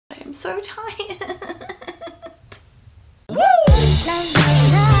I'm so tired. Woo!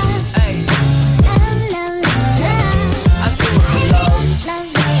 Hey.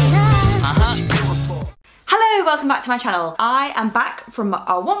 Hello, welcome back to my channel. I am back from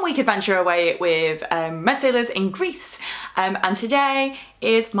a 1 week adventure away with Medsailors in Greece, and today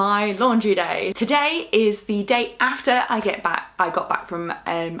is my laundry day. Today is the day after I got back from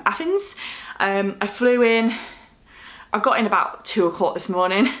Athens. I flew in, I got in about 2 o'clock this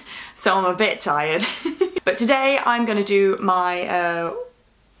morning, so I'm a bit tired. But today I'm going to do my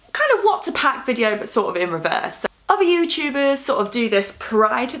kind of what to pack video, but sort of in reverse. Other YouTubers sort of do this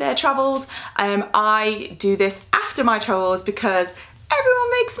prior to their travels. I do this after my travels because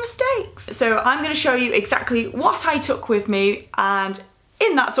everyone makes mistakes. So I'm going to show you exactly what I took with me, and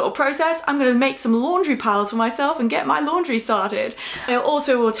in that sort of process I'm going to make some laundry piles for myself and get my laundry started. I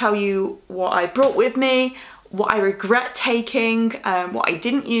also will tell you what I brought with me, what I regret taking, what I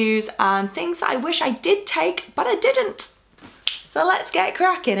didn't use, and things that I wish I did take but I didn't. So let's get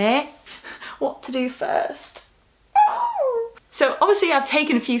cracking here. What to do first? So obviously I've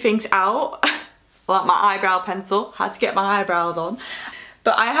taken a few things out, like my eyebrow pencil, had to get my eyebrows on.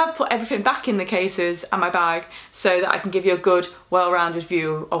 But I have put everything back in the cases and my bag so that I can give you a good, well-rounded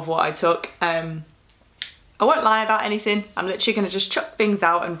view of what I took. I won't lie about anything, I'm literally going to just chuck things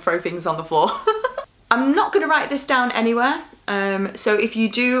out and throw things on the floor. I'm not going to write this down anywhere, so if you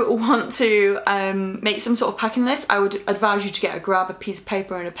do want to make some sort of packing list, I would advise you to grab a piece of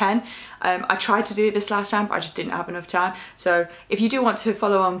paper and a pen. I tried to do this last time, but I just didn't have enough time. So if you do want to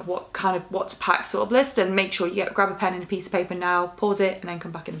follow on what to pack sort of list, then make sure you grab a pen and a piece of paper now, pause it, and then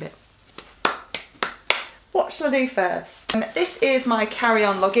come back in a bit. What shall I do first? This is my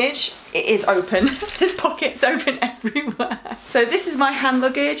carry-on luggage. It is open. There's pockets open everywhere. So this is my hand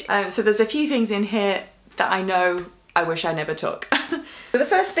luggage. So there's a few things in here that I know I wish I never took. So the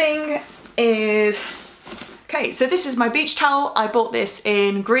first thing is, okay, so this is my beach towel. I bought this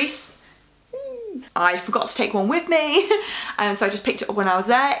in Greece. I forgot to take one with me, and so I just picked it up when I was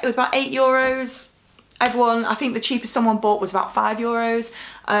there. It was about €8. Everyone, I think the cheapest someone bought was about €5.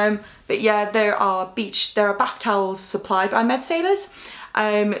 But yeah, there are bath towels supplied by Medsailors.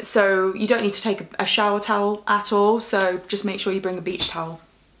 So you don't need to take a shower towel at all. So just make sure you bring a beach towel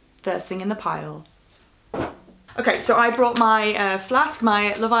first thing in the pile. Okay, so I brought my flask,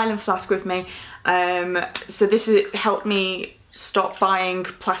 my Love Island flask with me. So this helped me stop buying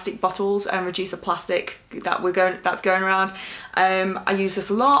plastic bottles and reduce the plastic that's going around. I use this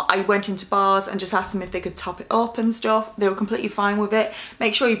a lot. I went into bars and just asked them if they could top it up and stuff. They were completely fine with it.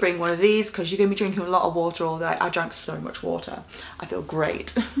 Make sure you bring one of these because you're going to be drinking a lot of water all day. I drank so much water. I feel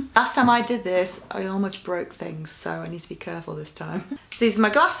great. Last time I did this, I almost broke things, so I need to be careful this time. So these are my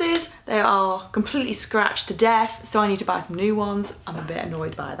glasses. They are completely scratched to death, so I need to buy some new ones. I'm a bit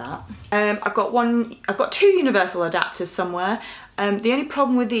annoyed by that. I've got 2 universal adapters somewhere. The only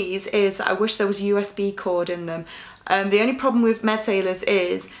problem with these is that I wish there was a USB cord in them. The only problem with Medsailors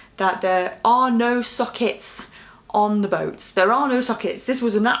is that there are no sockets on the boats. There are no sockets. This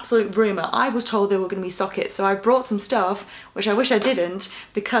was an absolute rumour. I was told there were going to be sockets, so I brought some stuff, which I wish I didn't,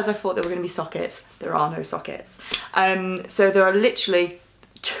 because I thought there were going to be sockets. There are no sockets. So there are literally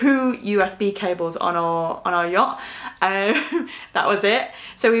 2 USB cables on our yacht. That was it.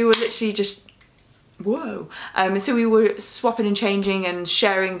 So we were literally just, whoa. So we were swapping and changing and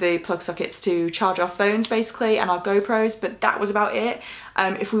sharing the plug sockets to charge our phones basically and our GoPros, but that was about it.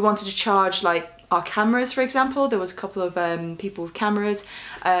 If we wanted to charge like our cameras, for example, there was a couple of people with cameras,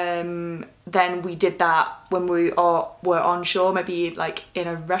 then we did that when we were on shore, maybe like in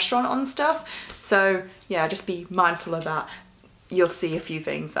a restaurant and stuff. So yeah, just be mindful of that. You'll see a few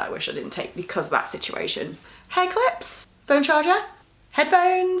things that I wish I didn't take because of that situation. Hair clips, phone charger,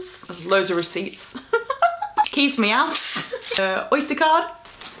 headphones, loads of receipts, keys for my house, Oyster card.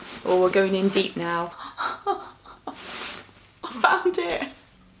 Oh, we're going in deep now. I found it.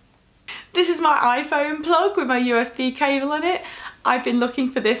 This is my iPhone plug with my USB cable in it. I've been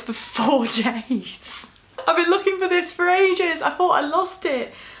looking for this for 4 days. I've been looking for this for ages. I thought I lost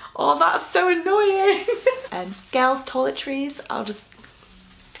it. Oh, that's so annoying. And girls' toiletries, I'll just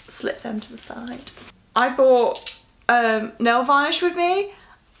slip them to the side. I bought nail varnish with me.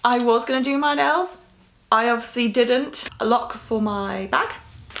 I was going to do my nails. I obviously didn't. A lock for my bag.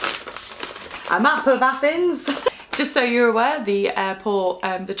 A map of Athens. Just so you're aware, the airport,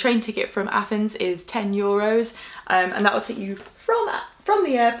 the train ticket from Athens is €10, and that will take you from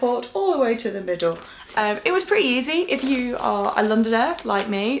the airport all the way to the middle. It was pretty easy. If you are a Londoner like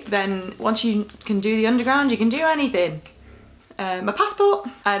me, then once you can do the underground, you can do anything. My passport.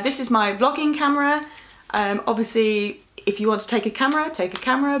 This is my vlogging camera. Obviously, if you want to take a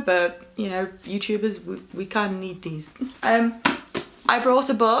camera, but you know, YouTubers, we kind of need these. I brought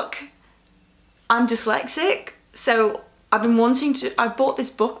a book. I'm dyslexic, so I've been wanting to, I bought this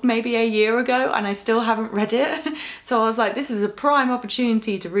book maybe a year ago and I still haven't read it. So I was like, this is a prime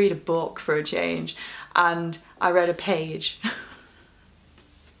opportunity to read a book for a change. And I read a page.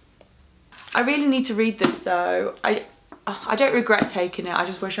 I really need to read this though. I don't regret taking it, I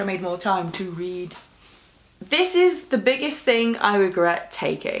just wish I made more time to read. This is the biggest thing I regret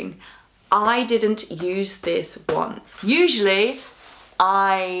taking. I didn't use this once. Usually,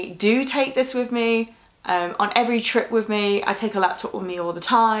 I do take this with me on every trip with me. I take a laptop with me all the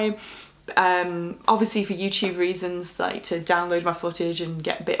time. Obviously for YouTube reasons, like to download my footage and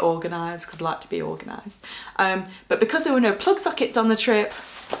get a bit organised, because I like to be organised. But because there were no plug sockets on the trip,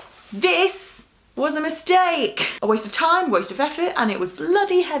 this was a mistake. A waste of time, waste of effort, and it was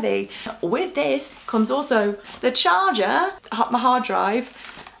bloody heavy. With this comes also the charger, my hard drive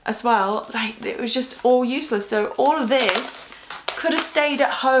as well. Like, it was just all useless. So all of this could have stayed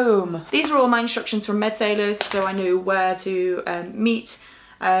at home. These were all my instructions from Medsailors, so I knew where to meet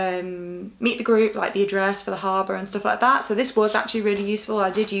the group, like the address for the harbour and stuff like that. So this was actually really useful.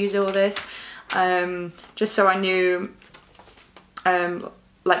 I did use all this just so I knew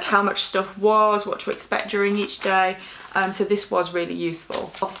like how much stuff was, what to expect during each day. So this was really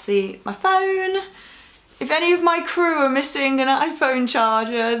useful. Obviously my phone. If any of my crew are missing an iPhone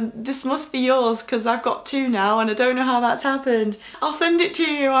charger, this must be yours, because I've got two now and I don't know how that's happened. I'll send it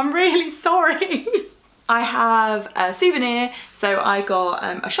to you, I'm really sorry. I have a souvenir, so I got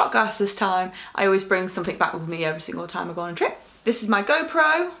a shot glass this time. I always bring something back with me every single time I go on a trip. This is my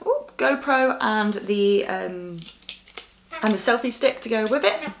GoPro, and the selfie stick to go with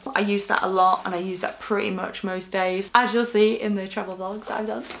it. I use that a lot and I use that pretty much most days, as you'll see in the travel vlogs that I've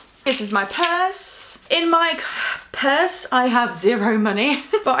done. This is my purse. In my purse, I have zero money,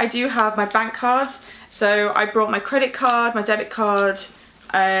 but I do have my bank cards. So I brought my credit card, my debit card,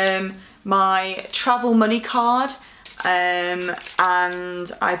 my travel money card, and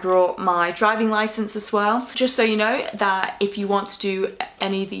I brought my driving license as well. Just so you know that if you want to do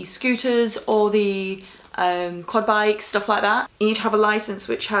any of the scooters or the quad bikes, stuff like that, you need to have a license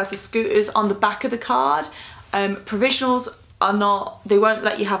which has the scooters on the back of the card. Provisionals are not, they won't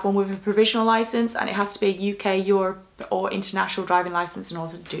let you have one with a provisional license, and it has to be a UK, Europe or international driving license in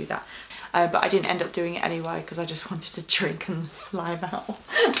order to do that. But I didn't end up doing it anyway because I just wanted to drink and lie about.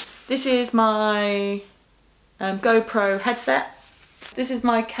 This is my GoPro headset. This is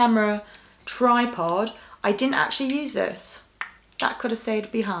my camera tripod. I didn't actually use this. That could have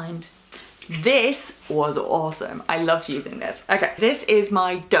stayed behind. This was awesome. I loved using this. Okay, this is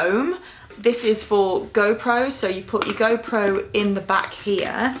my dome. This is for GoPro, so you put your GoPro in the back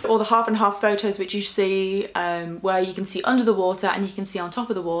here. All the half and half photos which you see, where you can see under the water and you can see on top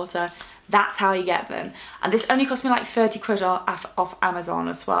of the water, that's how you get them. And this only cost me like 30 quid off Amazon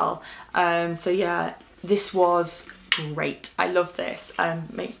as well. So yeah, this was great. I love this,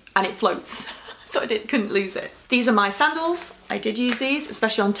 and it floats. So I couldn't lose it. These are my sandals. I did use these,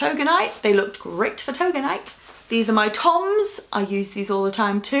 especially on toga night. They looked great for toga night. These are my Toms. I use these all the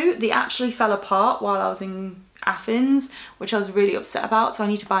time too. They actually fell apart while I was in Athens, which I was really upset about, so I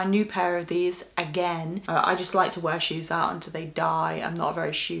need to buy a new pair of these again. I just like to wear shoes out until they die. I'm not a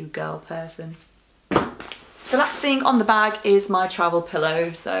very shoe girl person. The last thing on the bag is my travel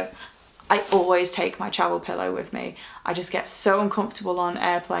pillow. So I always take my travel pillow with me. I just get so uncomfortable on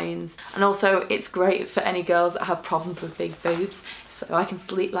airplanes, and also it's great for any girls that have problems with big boobs, so I can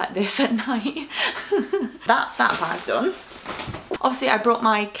sleep like this at night. That's that bag done. Obviously I brought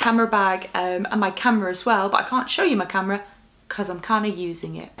my camera bag and my camera as well, but I can't show you my camera because I'm kind of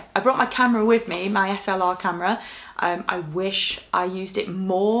using it. I brought my camera with me, my SLR camera. I wish I used it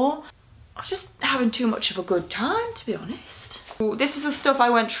more. I was just having too much of a good time, to be honest. This is the stuff I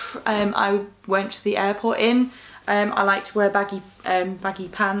went to the airport in. I like to wear baggy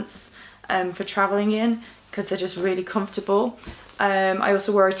pants for traveling in because they're just really comfortable. I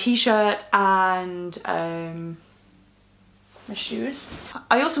also wear a t-shirt and my shoes.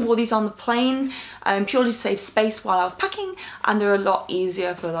 I also wore these on the plane purely to save space while I was packing, and they're a lot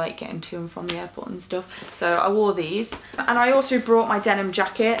easier for like getting to and from the airport and stuff. So I wore these, and I also brought my denim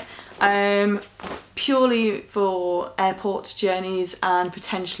jacket purely for airport journeys and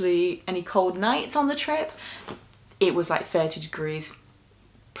potentially any cold nights on the trip. It was like 30 degrees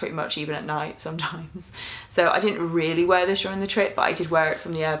pretty much even at night sometimes, so I didn't really wear this during the trip, but I did wear it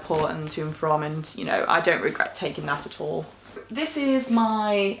from the airport and to and from, and you know, I don't regret taking that at all. This is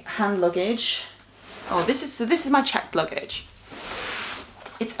my hand luggage. Oh, this is my checked luggage.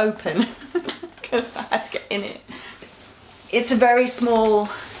 It's open because I had to get in it. It's a very small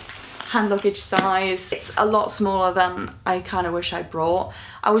hand luggage size. It's a lot smaller than I kind of wish I brought.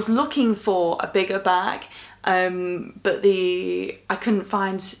 I was looking for a bigger bag, but I couldn't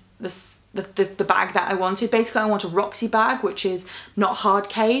find the bag that I wanted. Basically, I want a Roxy bag, which is not hard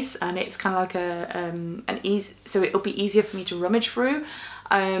case, and it's kind of like an easy, so it'll be easier for me to rummage through.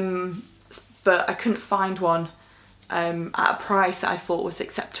 But I couldn't find one at a price that I thought was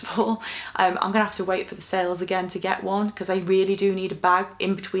acceptable. I'm gonna have to wait for the sales again to get one, because I really do need a bag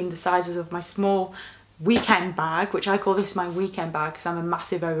in between the sizes of my small weekend bag, which I call this my weekend bag because I'm a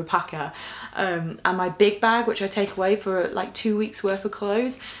massive overpacker, and my big bag, which I take away for like 2 weeks worth of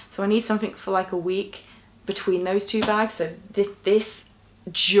clothes. So I need something for like a week between those two bags. So this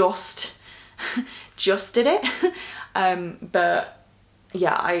just did it. But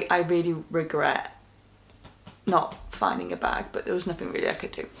yeah, I really regret not finding a bag, but there was nothing really I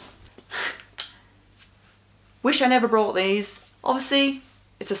could do. Wish I never brought these. Obviously,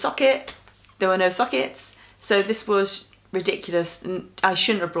 it's a socket. There were no sockets, so this was ridiculous and I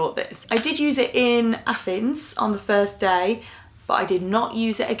shouldn't have brought this. I did use it in Athens on the first day, but I did not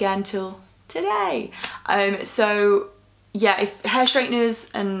use it again till today. So yeah, if hair straighteners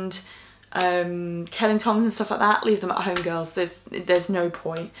and curling tongs and stuff like that, leave them at home, girls. There's no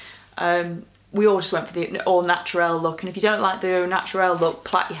point. We all just went for the all natural look, and if you don't like the all natural look,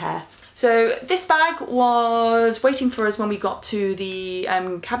 plait your hair. So this bag was waiting for us when we got to the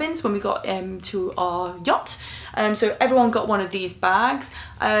cabins, when we got to our yacht. So everyone got one of these bags.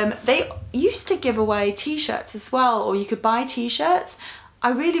 They used to give away t-shirts as well, or you could buy t-shirts.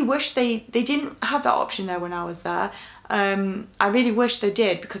 I really wish they didn't have that option there when I was there. I really wish they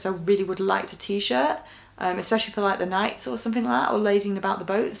did, because I really would like a t-shirt, especially for like the nights or something like that, or lazing about the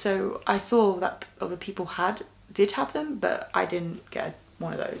boat. So I saw that other people did have them, but I didn't get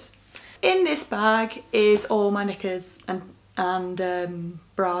one of those. In this bag is all my knickers and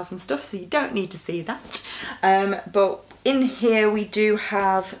bras and stuff, so you don't need to see that. But in here we do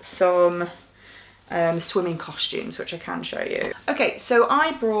have some swimming costumes, which I can show you. Okay, so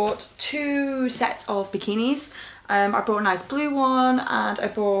I brought 2 sets of bikinis. I brought a nice blue one, and I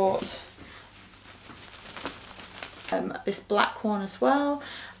brought this black one as well.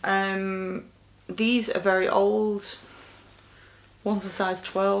 These are very old. One's a size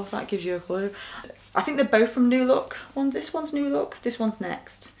 12, that gives you a clue. I think they're both from New Look. This one's New Look, this one's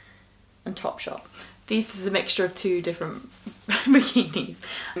Next, and Topshop. This is a mixture of 2 different bikinis.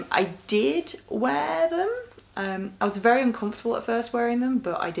 I did wear them. I was very uncomfortable at first wearing them,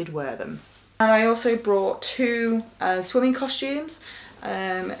 but I did wear them. And I also brought 2 swimming costumes.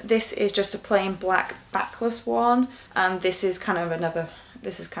 This is just a plain black backless one, and this is kind of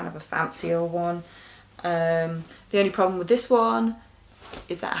a fancier one. The only problem with this one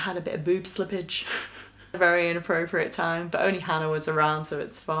is that I had a bit of boob slippage. A very inappropriate time, but only Hannah was around, so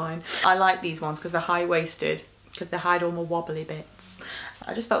it's fine. I like these ones because they're high-waisted, because they hide all my wobbly bits.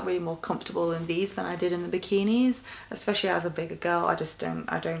 I just felt really more comfortable in these than I did in the bikinis, especially as a bigger girl. I just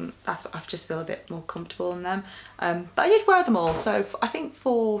feel a bit more comfortable in them. But I did wear them all, so I think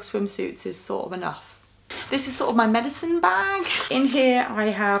 4 swimsuits is sort of enough. This is sort of my medicine bag. In here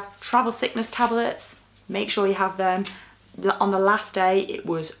I have travel sickness tablets. Make sure you have them. On the last day it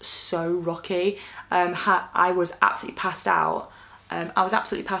was so rocky. I was absolutely passed out. I was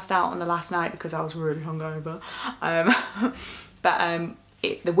absolutely passed out on the last night because I was really hungover.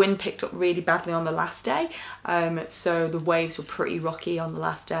 The wind picked up really badly on the last day, so the waves were pretty rocky on the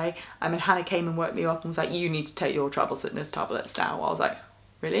last day. And Hannah came and woke me up and was like, "You need to take your travel sickness tablets now." I was like,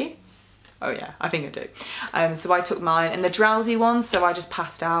 "Really?" "Oh yeah, I think I do." So I took mine, and the drowsy ones, so I just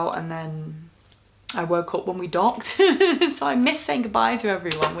passed out, and then I woke up when we docked. So I missed saying goodbye to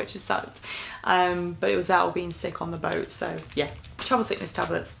everyone, which is sad. But it was that or being sick on the boat, so yeah. Travel sickness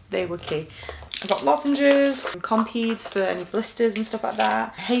tablets, they were key. I got lozenges, Compeeds for any blisters and stuff like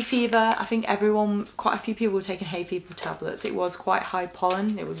that. Hay fever, I think quite a few people were taking hay fever tablets. It was quite high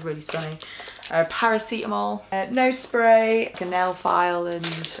pollen, it was really sunny. Paracetamol, nose spray, a nail file,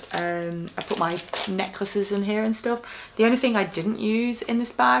 and I put my necklaces in here and stuff. The only thing I didn't use in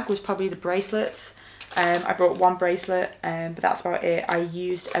this bag was probably the bracelets. I brought 1 bracelet, but that's about it. I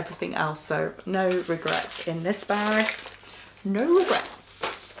used everything else, so no regrets in this bag. No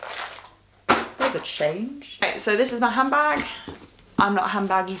regrets. There's a change. Okay, so this is my handbag. I'm not a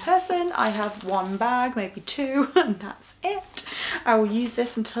handbaggy person. I have 1 bag, maybe 2, and that's it. I will use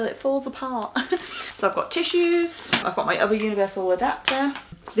this until it falls apart. So I've got tissues. I've got my other universal adapter.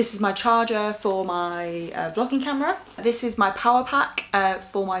 This is my charger for my vlogging camera. This is my power pack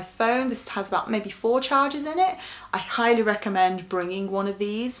for my phone. This has about maybe 4 chargers in it. I highly recommend bringing one of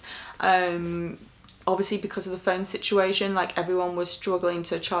these. obviously because of the phone situation, like everyone was struggling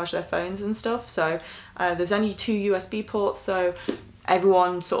to charge their phones and stuff, so there's only 2 USB ports, so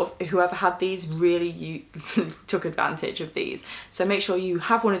everyone sort of, whoever had these really took advantage of these. So make sure you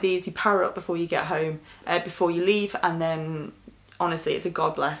have one of these, you power up before you get home, before you leave, and then honestly it's a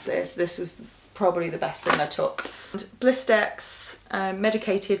god bless this. This was probably the best thing I took. And Blistex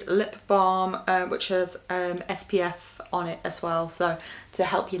medicated lip balm, which has SPF on it as well, so to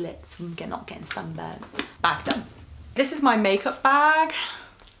help your lips from not getting sunburned. Bag done. This is my makeup bag.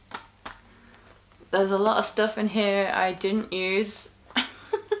 There's a lot of stuff in here I didn't use.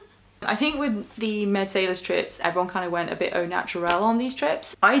 I think with the Medsailors trips, everyone kind of went a bit au naturel on these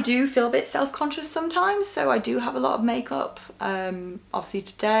trips. I do feel a bit self-conscious sometimes, so I do have a lot of makeup. Obviously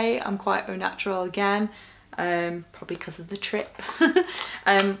today I'm quite au naturel again, probably because of the trip.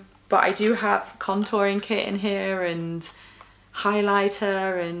 But I do have contouring kit in here and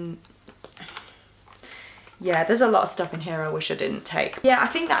highlighter, and yeah, there's a lot of stuff in here I wish I didn't take. Yeah, I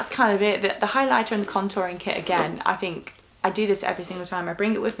think that's kind of it. The highlighter and the contouring kit, again, I think I do this every single time. I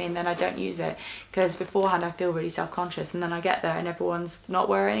bring it with me and then I don't use it because beforehand I feel really self-conscious, and then I get there and everyone's not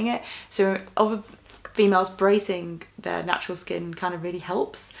wearing it. So other females bracing their natural skin kind of really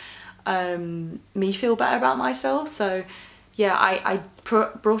helps me feel better about myself. So yeah, I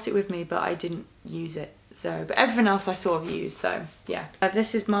brought it with me, but I didn't use it. So, but everything else I sort of used, so yeah.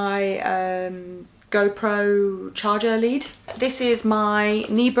 This is my GoPro charger lead. This is my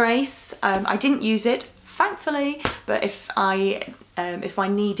knee brace. I didn't use it, thankfully, but if I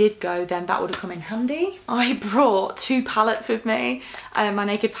needed go, then that would have come in handy. I brought 2 palettes with me, my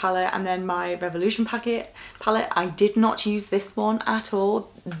Naked palette and then my Revolution palette. I did not use this one at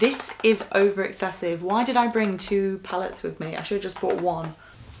all. This is over excessive. Why did I bring 2 palettes with me? I should have just brought 1.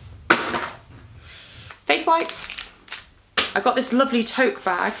 Face wipes. I got this lovely tote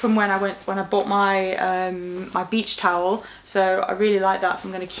bag from when I bought my my beach towel, so I really like that, so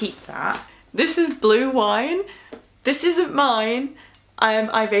I'm going to keep that. This is blue wine. This isn't mine.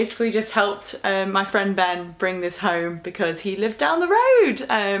 I basically just helped my friend Ben bring this home because he lives down the road,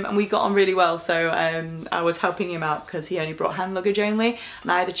 and we got on really well, so I was helping him out because he only brought hand luggage only,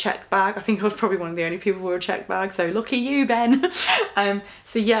 and I had a checked bag. I think I was probably one of the only people with a checked bag, so lucky you, Ben.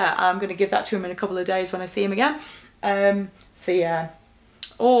 So yeah, I'm going to give that to him in a couple of days when I see him again. So yeah,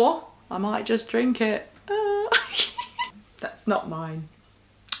 or I might just drink it. That's not mine,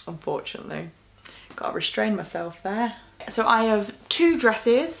 unfortunately. Gotta restrain myself there. So I have 2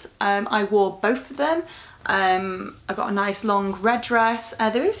 dresses. I wore both of them. I got a nice long red dress. They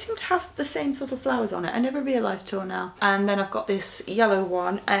both seem to have the same sort of flowers on it. I never realised till now. And then I've got this yellow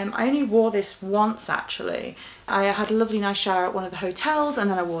one. I only wore this once actually. I had a lovely nice shower at one of the hotels, and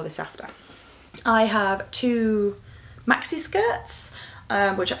then I wore this after. I have 2 maxi skirts,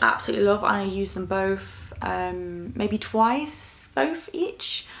 which I absolutely love. I use them both, maybe twice, both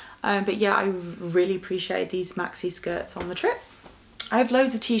each. But yeah, I really appreciate these maxi skirts on the trip. I have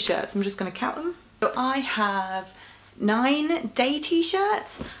loads of t-shirts, I'm just going to count them. So I have 9 day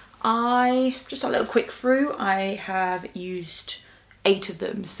t-shirts. Just a little quick through, I have used 8 of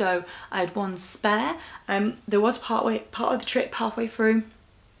them, so I had 1 spare. There was part of the trip halfway through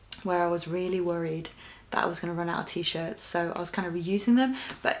where I was really worried that I was going to run out of t-shirts, so I was kind of reusing them,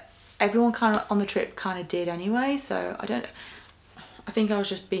 but everyone kind of on the trip kind of did anyway, so I think I was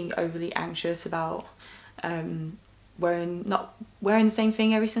just being overly anxious about not wearing the same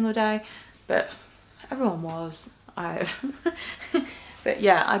thing every single day, but everyone was. But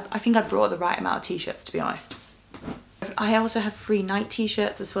yeah, I think I brought the right amount of t-shirts, to be honest. I also have 3 night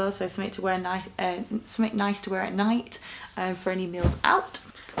t-shirts as well, so something to wear something nice to wear at night for any meals out.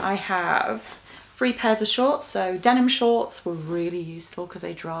 I have 3 pairs of shorts, so denim shorts were really useful because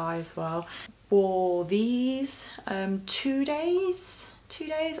they dry as well. Wore these 2 days.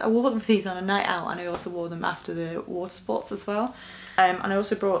 I wore these on a night out, and I also wore them after the water sports as well. And I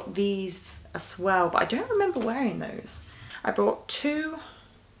also brought these as well, but I don't remember wearing those. I brought 2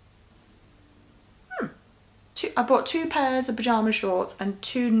 pairs of pajama shorts and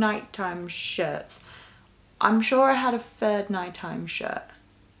 2 nighttime shirts. I'm sure I had a 3rd nighttime shirt,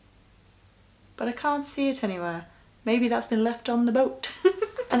 but I can't see it anywhere. Maybe that's been left on the boat.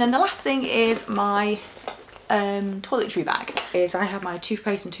 And then the last thing is my toiletry bag. I have my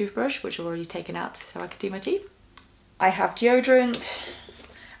toothpaste and toothbrush, which I've already taken out so I could do my teeth. I have deodorant,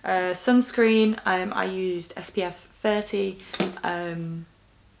 sunscreen. I used SPF 30. I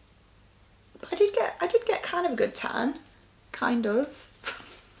did get kind of a good tan, kind of.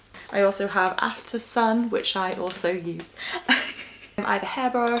 I also have After Sun, which I also used. I have a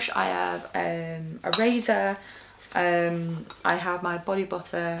hairbrush. I have a razor. I have my body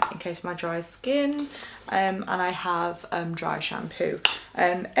butter in case of my dry skin, and I have dry shampoo.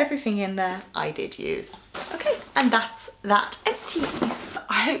 Everything in there I did use. Okay, and that's that empty.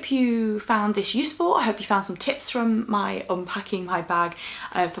 I hope you found this useful. I hope you found some tips from my unpacking my bag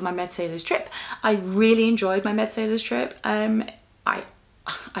for my Medsailors trip. I really enjoyed my Medsailors trip.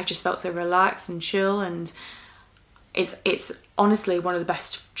 I just felt so relaxed and chill, and it's honestly one of the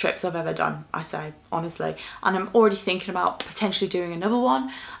best trips I've ever done, I say, honestly. And I'm already thinking about potentially doing another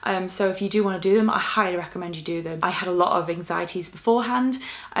one. So if you do want to do them, I highly recommend you do them. I had a lot of anxieties beforehand.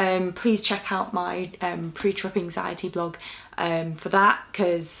 Please check out my pre-trip anxiety blog for that,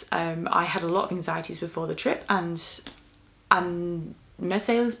 because I had a lot of anxieties before the trip, and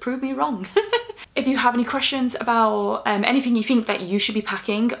Medsailors proved me wrong. If you have any questions about anything you think that you should be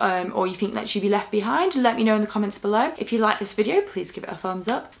packing or you think that should be left behind, let me know in the comments below. If you like this video, please give it a thumbs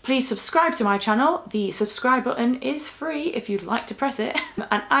up. Please subscribe to my channel. The subscribe button is free if you'd like to press it.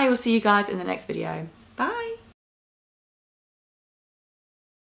 And I will see you guys in the next video. Bye!